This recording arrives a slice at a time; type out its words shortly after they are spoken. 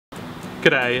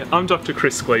G'day, I'm Dr.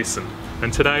 Chris Gleeson,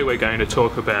 and today we're going to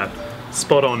talk about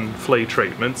spot-on flea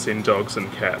treatments in dogs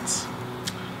and cats.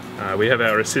 We have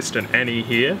our assistant Annie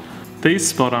here. These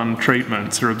spot-on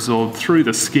treatments are absorbed through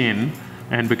the skin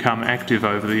and become active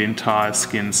over the entire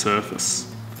skin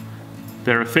surface.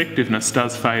 Their effectiveness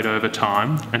does fade over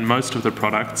time, and most of the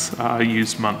products are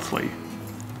used monthly.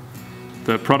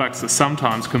 The products are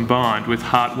sometimes combined with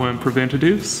heartworm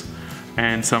preventatives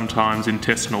and sometimes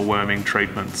intestinal worming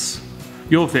treatments.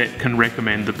 Your vet can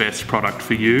recommend the best product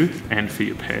for you and for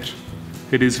your pet.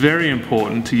 It is very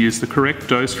important to use the correct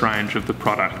dose range of the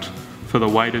product for the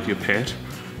weight of your pet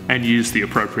and use the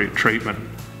appropriate treatment.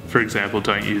 For example,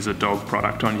 don't use a dog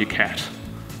product on your cat.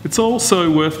 It's also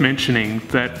worth mentioning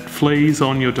that fleas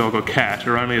on your dog or cat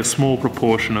are only a small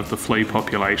proportion of the flea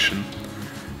population,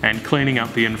 and cleaning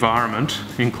up the environment,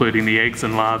 including the eggs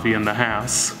and larvae in the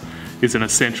house, is an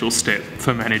essential step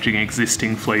for managing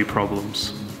existing flea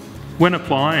problems. When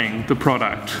applying the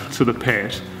product to the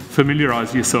pet,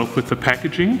 familiarise yourself with the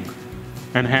packaging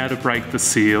and how to break the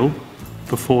seal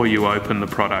before you open the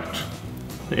product.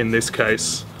 In this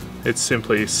case, it's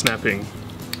simply snapping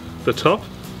the top.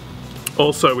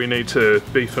 Also, we need to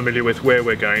be familiar with where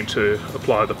we're going to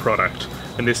apply the product,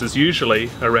 and this is usually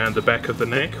around the back of the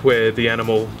neck where the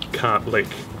animal can't lick.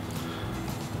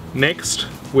 Next,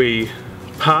 we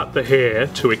part the hair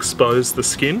to expose the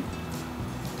skin,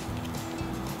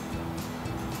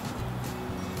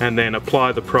 and then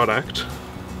apply the product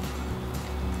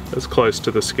as close to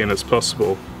the skin as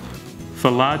possible. For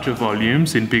larger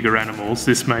volumes in bigger animals,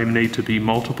 this may need to be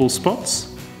multiple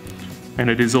spots,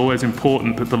 and it is always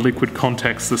important that the liquid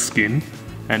contacts the skin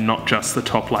and not just the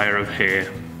top layer of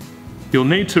hair. You'll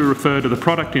need to refer to the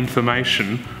product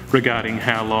information regarding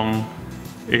how long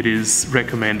it is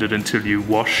recommended until you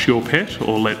wash your pet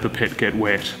or let the pet get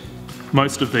wet.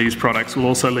 Most of these products will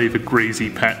also leave a greasy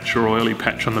patch or oily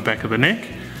patch on the back of the neck,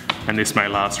 and this may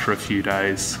last for a few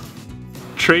days.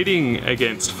 Treating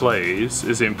against fleas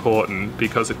is important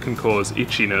because it can cause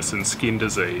itchiness and skin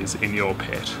disease in your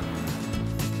pet.